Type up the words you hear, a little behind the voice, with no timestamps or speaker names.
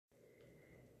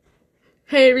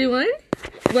Hey everyone,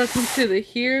 welcome to the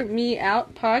Hear Me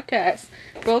Out podcast.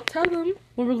 Well, tell them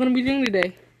what we're going to be doing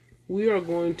today. We are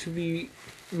going to be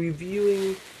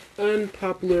reviewing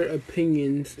unpopular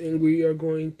opinions, and we are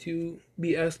going to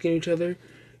be asking each other,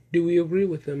 do we agree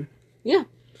with them? Yeah,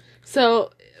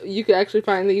 so you can actually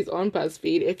find these on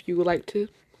BuzzFeed if you would like to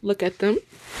look at them.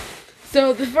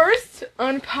 So the first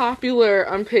unpopular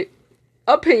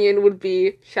opinion would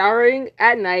be showering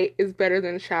at night is better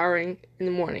than showering in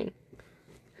the morning.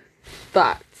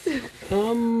 Thoughts?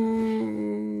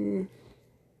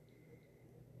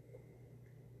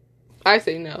 I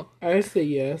say no. I say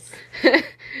yes.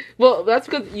 Well, that's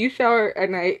because you shower at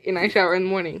night and I shower in the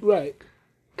morning. Right.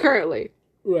 Currently.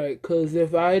 Right, because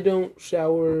if I don't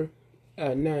shower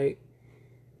at night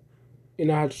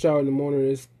and I have to shower in the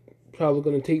morning, it's probably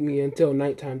going to take me until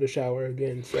nighttime to shower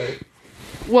again, so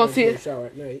well, I'm see, gonna shower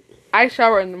at night. I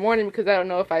shower in the morning because I don't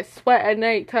know if I sweat at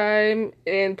nighttime,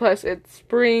 and plus it's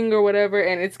spring or whatever,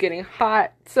 and it's getting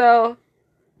hot, so...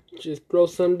 Just throw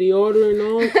some deodorant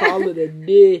on, call it a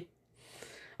day.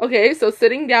 Okay, so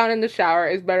sitting down in the shower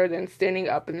is better than standing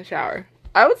up in the shower.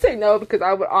 I would say no because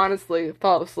I would honestly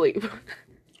fall asleep.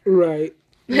 Right.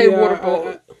 Hey, water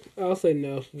bowl. I'll say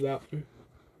no to that one.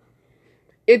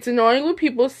 It's annoying when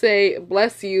people say,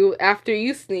 bless you, after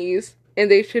you sneeze, and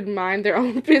they should mind their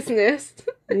own business.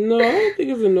 No, I don't think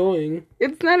it's annoying.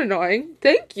 It's not annoying.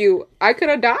 Thank you. I could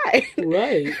have died.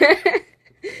 Right.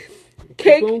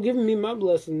 Cake. Keep on giving me my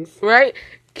blessings. Right?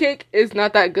 Cake is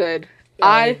not that good.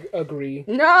 I agree.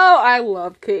 No, I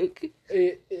love cake.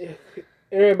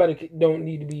 Everybody don't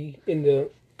need to be in the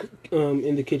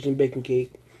kitchen baking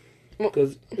cake,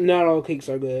 because not all cakes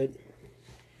are good.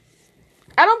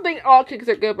 I don't think all cakes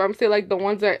are good, but I'm saying like the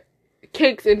ones that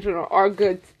cakes in general are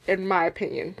good in my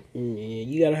opinion. Yeah,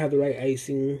 you gotta have the right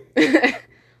icing.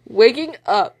 Waking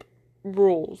up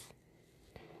rules.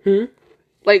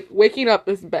 Like waking up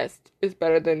is best. Is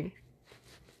better than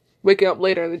waking up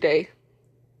later in the day.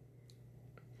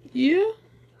 Yeah,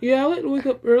 I like to wake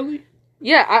up early.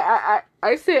 Yeah,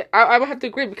 I say I would have to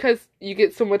agree because you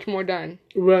get so much more done.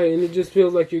 Right, and it just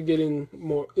feels like you're getting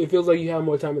more. It feels like you have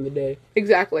more time in the day.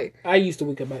 Exactly. I used to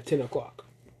wake up at 10 o'clock.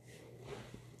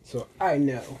 So I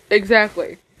know.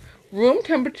 Exactly. Room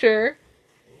temperature.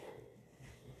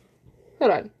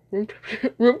 Hold on.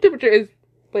 Room temperature is...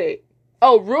 Wait.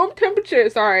 Oh, room temperature.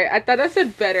 Sorry. I thought I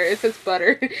said better. It says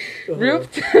butter. Room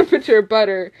temperature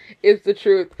butter is the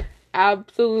truth.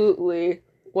 Absolutely.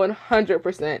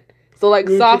 100%. So, like,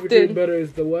 room softened... temperature butter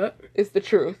is the what? It's the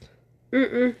truth.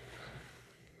 It's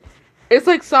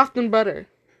like softened butter.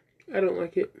 I don't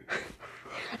like it.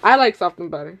 I like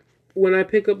softened butter. When I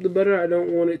pick up the butter, I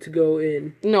don't want it to go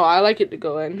in. No, I like it to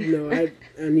go in. No, I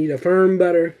need a firm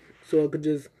butter so I could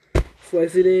just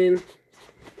slice it in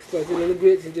the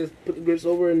grits, and just put the grits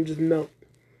over and just melt.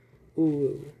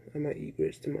 Ooh, I might eat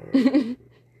grits tomorrow.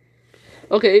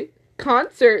 Okay,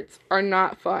 concerts are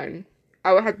not fun.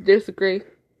 I would have to disagree.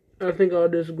 I think I'll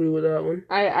disagree with that one.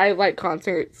 I like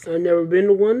concerts. I've never been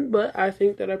to one, but I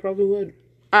think that I probably would.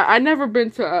 I've never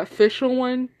been to an official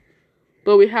one,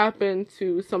 but we have been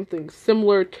to something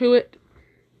similar to it.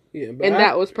 Yeah, but and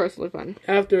that was personally fun.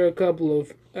 After a couple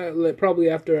of, probably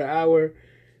after an hour,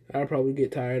 I'll probably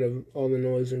get tired of all the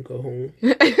noise and go home.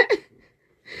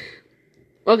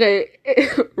 Okay,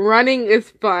 running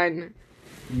is fun.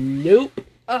 Nope.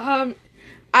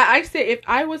 I say if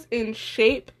I was in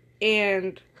shape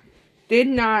and did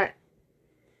not,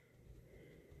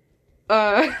 we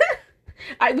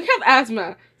have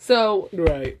asthma, so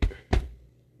right.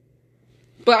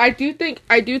 But I do think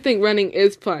running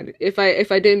is fun. If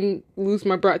I didn't lose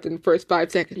my breath in the first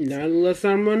 5 seconds. Not unless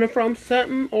I'm running from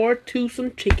something or to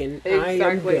some chicken.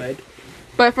 Exactly. I am good.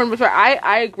 But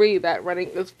I agree that running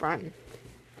is fun.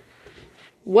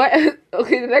 What?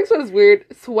 Okay, the next one is weird.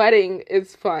 Sweating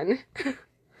is fun.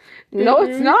 No,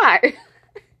 it's not.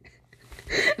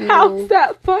 How's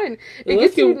that fun? It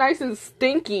gets you nice and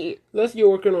stinky. Unless you're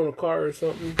working on a car or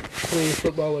something, playing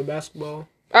football or basketball.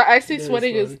 I say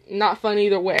sweating is not fun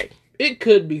either way. It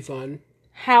could be fun.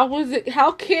 How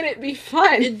can it be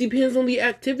fun? It depends on the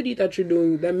activity that you're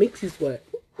doing that makes you sweat.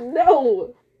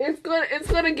 No. It's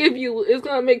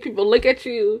gonna make people look at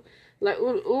you like,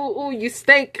 ooh, you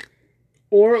stink.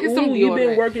 Or, ooh, you've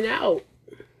been working out.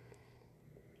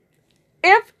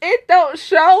 If it don't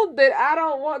show, then I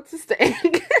don't want to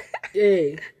stink.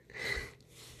 Yeah.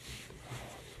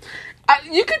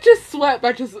 You could just sweat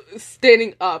by just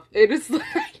standing up. It is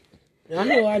like... I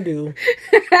know I do.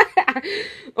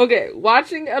 Okay,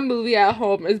 watching a movie at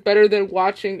home is better than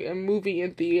watching a movie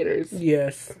in theaters.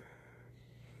 Yes.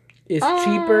 It's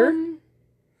cheaper.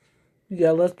 You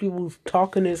got less people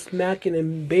talking and smacking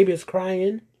and babies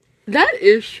crying. That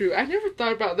is true. I never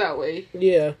thought about it that way.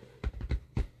 Yeah.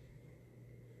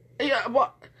 Yeah,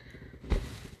 well,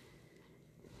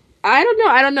 I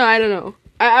don't know.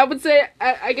 I would say,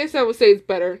 I guess I would say it's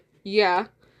better. Yeah.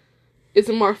 It's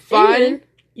more fun. And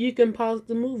you can pause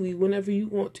the movie whenever you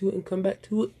want to and come back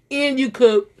to it. And you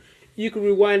could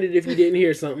rewind it if you didn't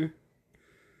hear something.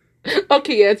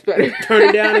 Okay, yeah, it's better. Turn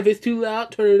it down if it's too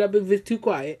loud. Turn it up if it's too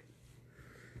quiet.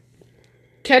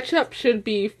 Ketchup should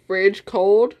be fridge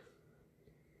cold.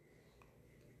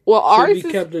 Well, Should ours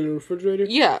be kept in the refrigerator?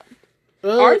 Yeah.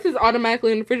 Ours is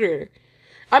automatically in the refrigerator.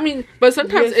 I mean, but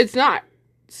sometimes it's not.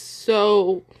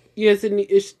 So... Yes, it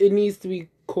needs to be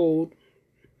cold.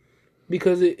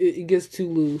 Because it gets too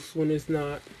loose when it's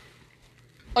not.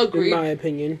 Agreed. In my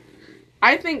opinion.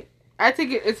 I think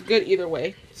it's good either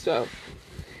way. So...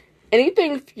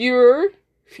 Anything fewer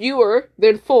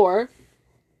than 4.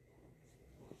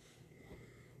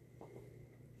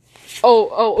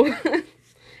 Oh.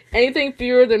 Anything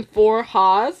fewer than 4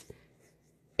 ha's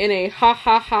in a ha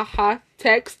ha ha ha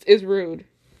text is rude.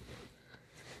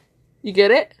 You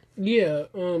get it? Yeah.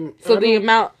 So the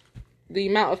amount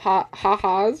of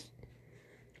ha-has.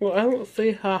 Well, I don't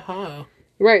say ha-ha.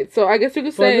 Right, so I guess you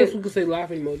could say... I guess we could say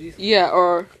laughing emojis. Yeah,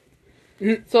 or...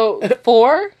 So,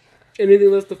 4?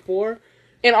 Anything less than 4?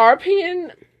 In our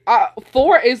opinion,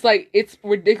 4 is like, it's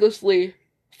ridiculously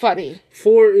funny.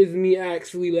 4 is me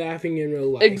actually laughing in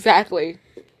real life. Exactly.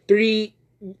 3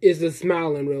 is a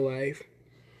smile in real life.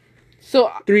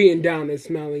 So 3 and down is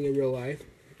smiling in real life.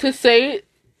 To say,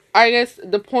 I guess,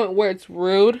 the point where it's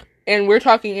rude, and we're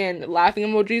talking in laughing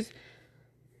emojis,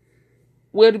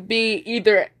 would be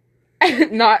either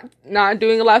not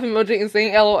doing a laughing emoji and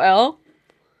saying LOL,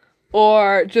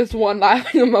 or just one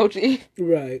laughing emoji.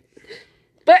 Right.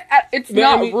 But it's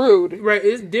not rude. Right,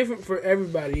 it's different for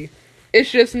everybody. It's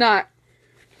just not,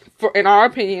 in our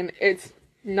opinion, it's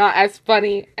not as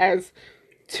funny as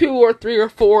 2 or 3 or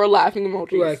 4 laughing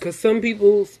emojis. Right, because some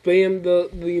people spam the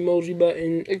emoji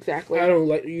button. Exactly. I don't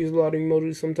like to use a lot of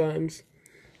emojis sometimes.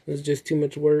 It's just too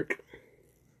much work.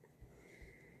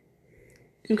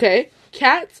 Okay.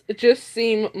 Cats just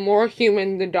seem more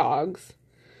human than dogs.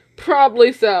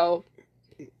 Probably so.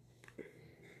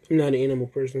 I'm not an animal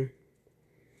person.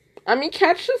 I mean,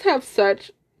 cats just have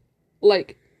such,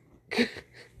 like,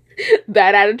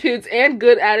 bad attitudes and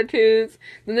good attitudes.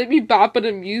 Then they be bopping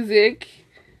to music.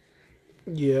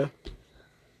 Yeah.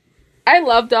 I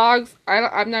love dogs.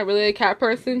 I'm not really a cat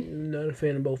person. Not a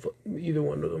fan of either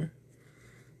one of them.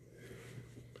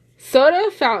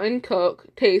 Soda fountain Coke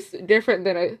tastes different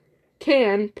than a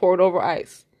can poured over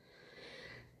ice.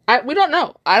 We don't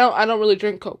know. I don't really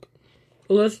drink Coke.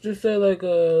 Well, let's just say like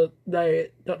a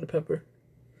diet Dr. Pepper.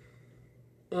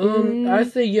 I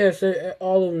say yes.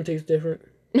 All of them taste different.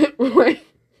 Right.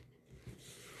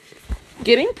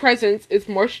 Getting presents is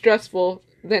more stressful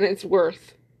than it's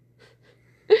worth.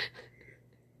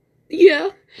 Yeah.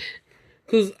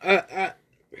 Because I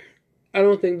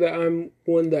don't think that I'm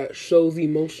one that shows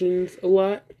emotions a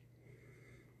lot.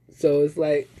 So it's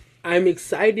like, I'm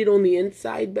excited on the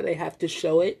inside, but I have to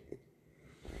show it.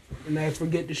 And I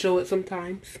forget to show it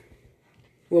sometimes.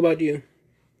 What about you?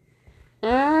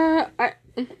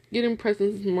 Getting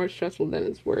presents is more stressful than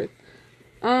it's worth.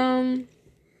 I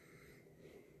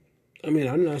mean,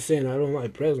 I'm not saying I don't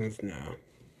like presents now.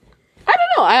 I don't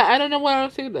know. I don't know what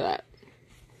I'll say to that.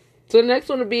 So the next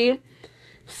one would be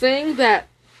saying that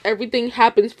everything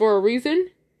happens for a reason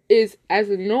is as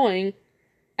annoying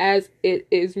as it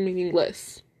is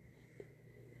meaningless.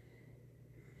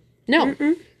 No.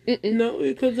 No,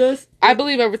 because I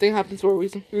believe everything happens for a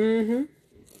reason.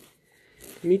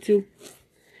 Me too.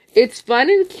 It's fun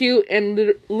and cute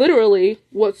and literally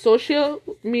what social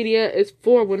media is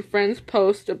for when friends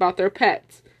post about their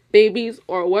pets, babies,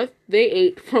 or what they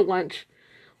ate for lunch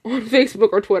on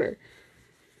Facebook or Twitter.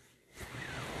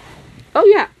 Oh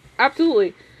yeah,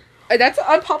 absolutely. That's an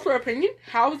unpopular opinion.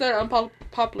 How is that an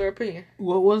unpopular opinion?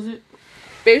 What was it?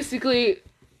 Basically,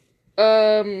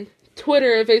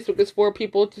 Twitter and Facebook is for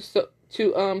people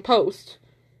to post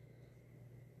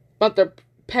about their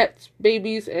pets,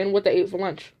 babies, and what they ate for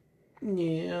lunch.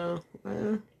 Yeah.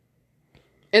 And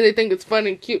they think it's fun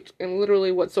and cute and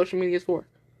literally what social media is for.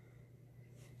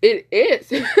 It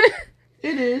is. It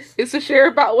is. It's to share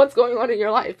about what's going on in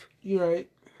your life. You're right.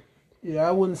 Yeah,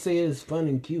 I wouldn't say it's fun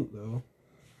and cute, though.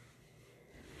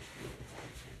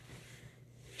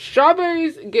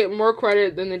 Strawberries get more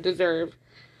credit than they deserve.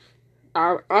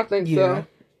 I think so.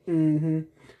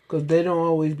 Because they don't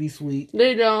always be sweet.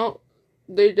 They don't.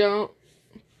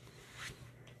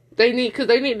 They need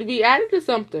to be added to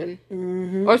something.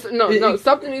 Mm-hmm. Or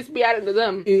something needs to be added to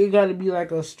them. It got to be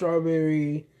like a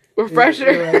strawberry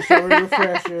refresher, like strawberry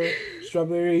refresher,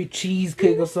 strawberry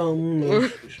cheesecake or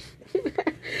something,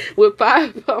 with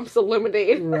 5 pumps of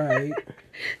lemonade. Right.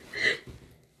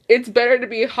 It's better to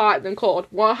be hot than cold.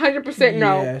 100%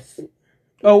 no. Yes.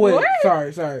 Oh wait, What?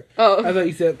 sorry. Oh, I thought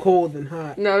you said cold and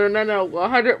hot. No.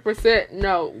 100%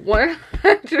 no.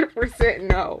 100%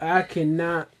 no. I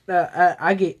cannot.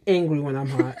 I get angry when I'm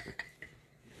hot.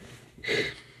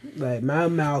 Like my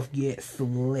mouth gets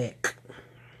slick.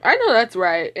 I know that's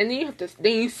right. And then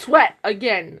you sweat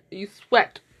again. You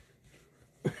sweat.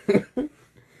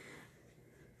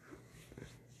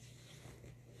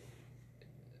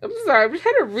 I'm sorry. I'm just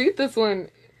trying to read this one.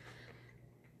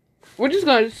 We're just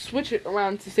going to switch it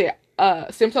around to say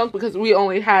Samsung because we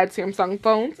only had Samsung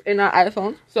phones and not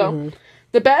iPhones. So,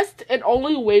 the best and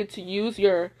only way to use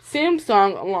your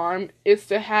Samsung alarm is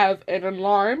to have an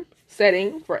alarm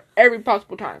setting for every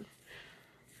possible time.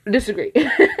 Disagree.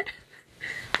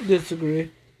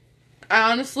 Disagree.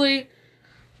 I honestly,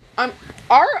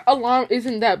 our alarm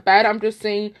isn't that bad. I'm just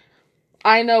saying,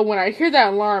 I know when I hear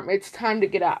that alarm, it's time to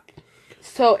get up.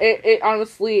 So it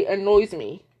honestly annoys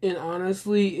me. And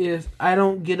honestly, if I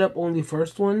don't get up on the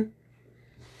first one,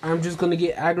 I'm just gonna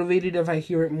get aggravated if I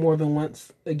hear it more than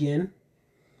once again.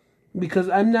 Because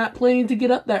I'm not planning to get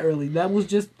up that early. That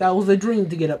was a dream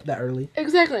to get up that early.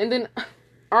 Exactly, and then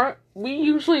we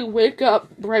usually wake up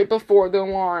right before the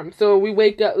alarm. So we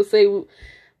wake up. Let's say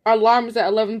our alarm is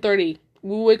at 11:30.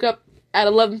 We wake up at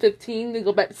 11:15. Then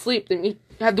go back to sleep. Then you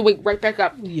have to wake right back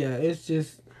up. Yeah, it's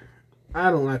just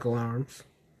I don't like alarms.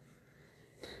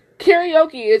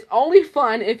 Karaoke is only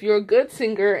fun if you're a good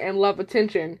singer and love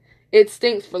attention. It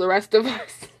stinks for the rest of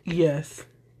us. Yes.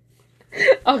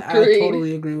 Agreed. I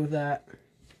totally agree with that.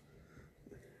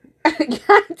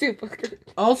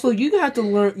 Also, you have to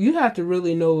learn. You have to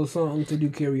really know a song to do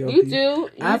karaoke. You do.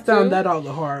 I found that out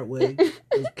the hard way.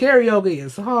 Karaoke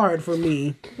is hard for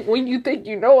me. When you think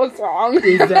you know a song.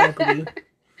 Exactly.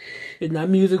 And that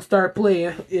music start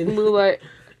playing, and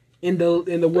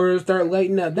the words start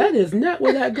lighting up. That is not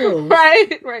where that goes.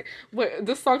 Right. Wait,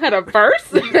 this song had a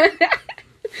verse?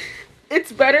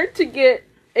 It's better to get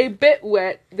a bit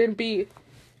wet than be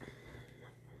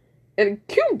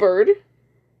encumbered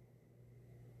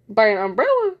by an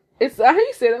umbrella. Is that how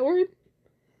you say that word?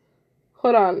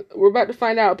 Hold on. We're about to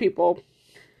find out, people.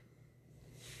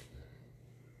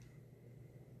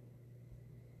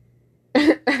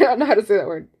 I don't know how to say that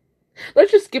word.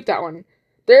 Let's just skip that one.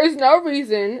 There is no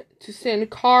reason to send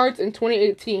cards in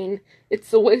 2018.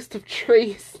 It's a waste of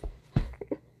trees.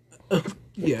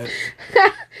 Yes.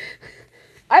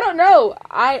 I don't know.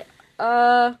 I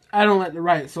don't like to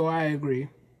write, so I agree.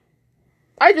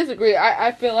 I disagree.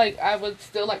 I feel like I would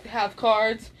still like to have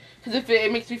cards. Because if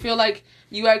it makes me feel like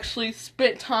you actually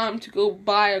spent time to go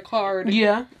buy a card.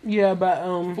 Yeah,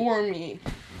 but for me.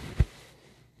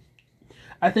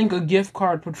 I think a gift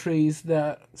card portrays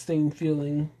that same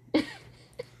feeling.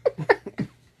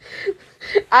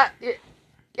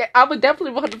 I would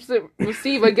definitely 100%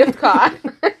 receive a gift card.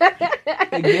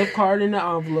 A gift card in the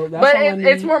envelope. That's but all I need.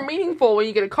 It's more meaningful when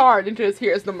you get a card and just,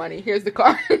 here's the money, here's the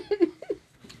card.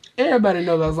 Everybody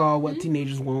knows that's all what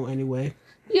teenagers want anyway.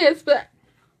 Yes, but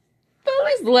at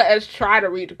least let us try to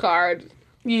read the card.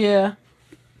 Yeah.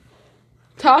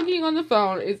 Talking on the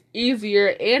phone is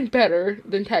easier and better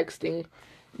than texting.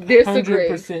 Disagree.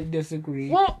 100% disagree.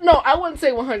 Well, no, I wouldn't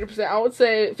say 100%. I would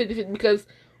say 50-50 because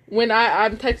when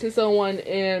I'm texting someone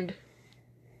and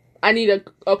I need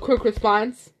a quick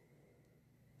response,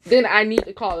 then I need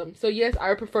to call them. So, yes,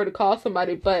 I prefer to call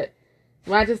somebody, but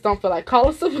when I just don't feel like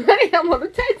calling somebody, I'm going to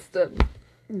text them.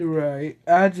 Right.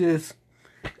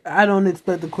 I don't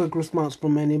expect a quick response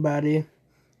from anybody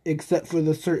except for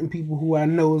the certain people who I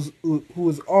know who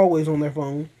is always on their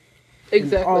phone.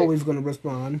 Exactly. And always going to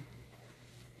respond.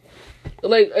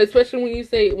 Like, especially when you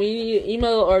need an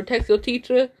email or text your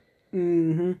teacher.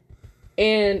 Mm-hmm.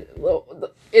 And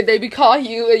they be calling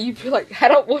you and you feel like, I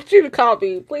don't want you to call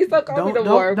me. Please don't call me no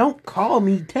more. Don't call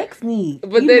me. Text me.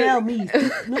 But email me.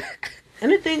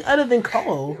 Anything other than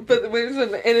call. But when it's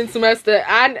in the end of semester,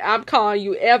 I'm calling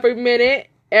you every minute,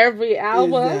 every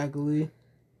hour. Exactly.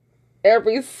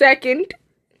 Every second.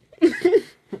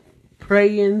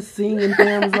 Praying, singing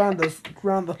hymns around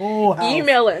the whole house.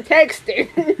 Emailing,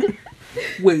 texting.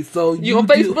 Wait, so you on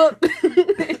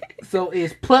Facebook? So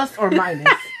it's plus or minus?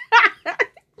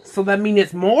 So that means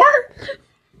it's more?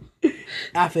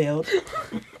 I failed.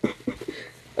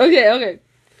 Okay.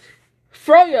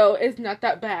 Froyo is not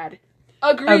that bad.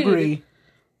 Agree.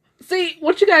 See,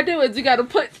 what you gotta do is you gotta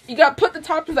put the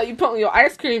toppings that you put on your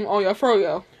ice cream on your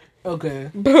froyo. Okay.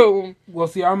 Boom. Well,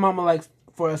 see, our mama likes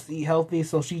for us to eat healthy,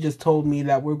 so she just told me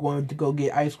that we're going to go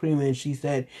get ice cream, and she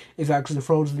said it's actually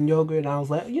frozen yogurt, and I was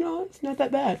like, it's not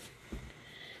that bad.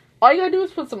 All you gotta do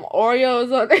is put some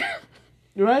Oreos on there.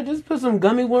 Right? Just put some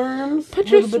gummy worms. Put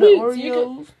your a little bit of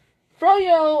sweets. Oreos.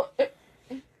 Froyo,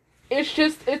 it's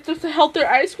just a healthier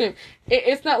ice cream.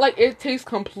 It's not like it tastes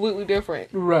completely different.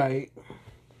 Right.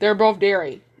 They're both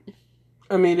dairy.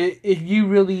 I mean, if you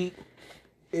really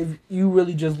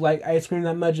just like ice cream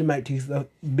that much, it might taste a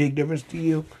big difference to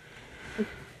you.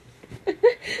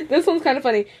 This one's kind of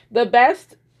funny.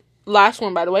 Last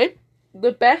one, by the way,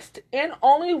 the best and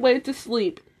only way to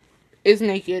sleep is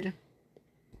naked.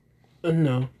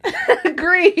 No.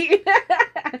 Agree.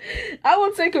 I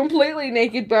won't say completely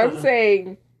naked, but I'm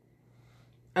saying.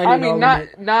 I mean,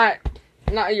 not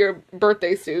your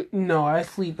birthday suit. No, I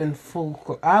sleep in full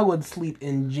clothes. I would sleep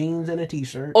in jeans and a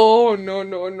t-shirt. Oh no!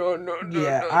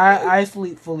 Yeah, I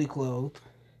sleep fully clothed.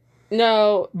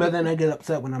 No. But then I get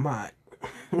upset when I'm hot.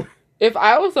 If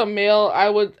I was a male, I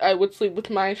would sleep with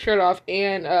my shirt off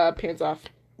and pants off.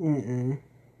 Mm-mm.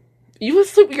 You would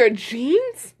sleep with your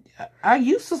jeans? I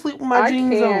used to sleep with my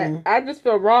jeans on. I just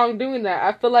feel wrong doing that.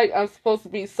 I feel like I'm supposed to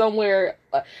be somewhere.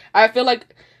 I feel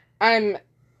like I'm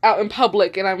out in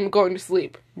public and I'm going to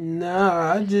sleep.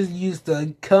 Nah, I just used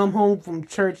to come home from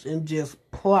church and just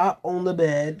plop on the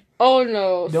bed. Oh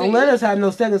no! Don't let us have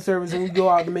no second service and we go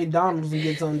out to McDonald's and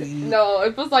get something to eat. No,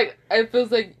 it feels like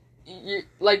you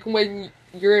like when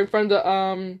you're in front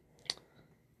of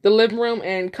the living room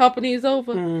and company's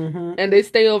over, and they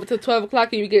stay over till 12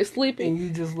 o'clock and you get sleepy. And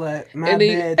you just like, my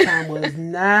bedtime was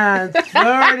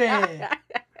 9:30.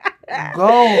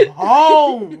 Go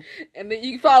home. And then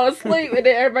you fall asleep and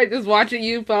then everybody just watching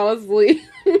you fall asleep.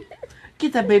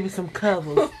 Get that baby some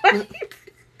covers.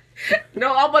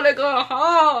 No, I want to go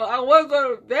home. I want to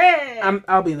go to bed.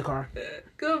 I'll be in the car.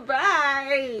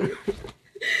 Goodbye.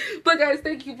 But guys,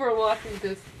 thank you for watching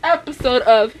this episode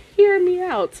of Hear Me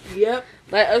Out. Yep.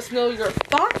 Let us know your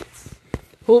thoughts.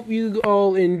 Hope you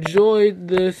all enjoyed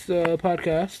this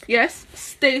podcast. Yes.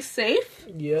 Stay safe.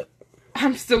 Yep.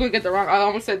 I'm still going to get the wrong. I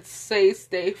almost said stay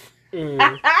safe. All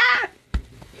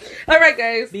right,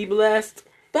 guys. Be blessed.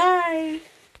 Bye.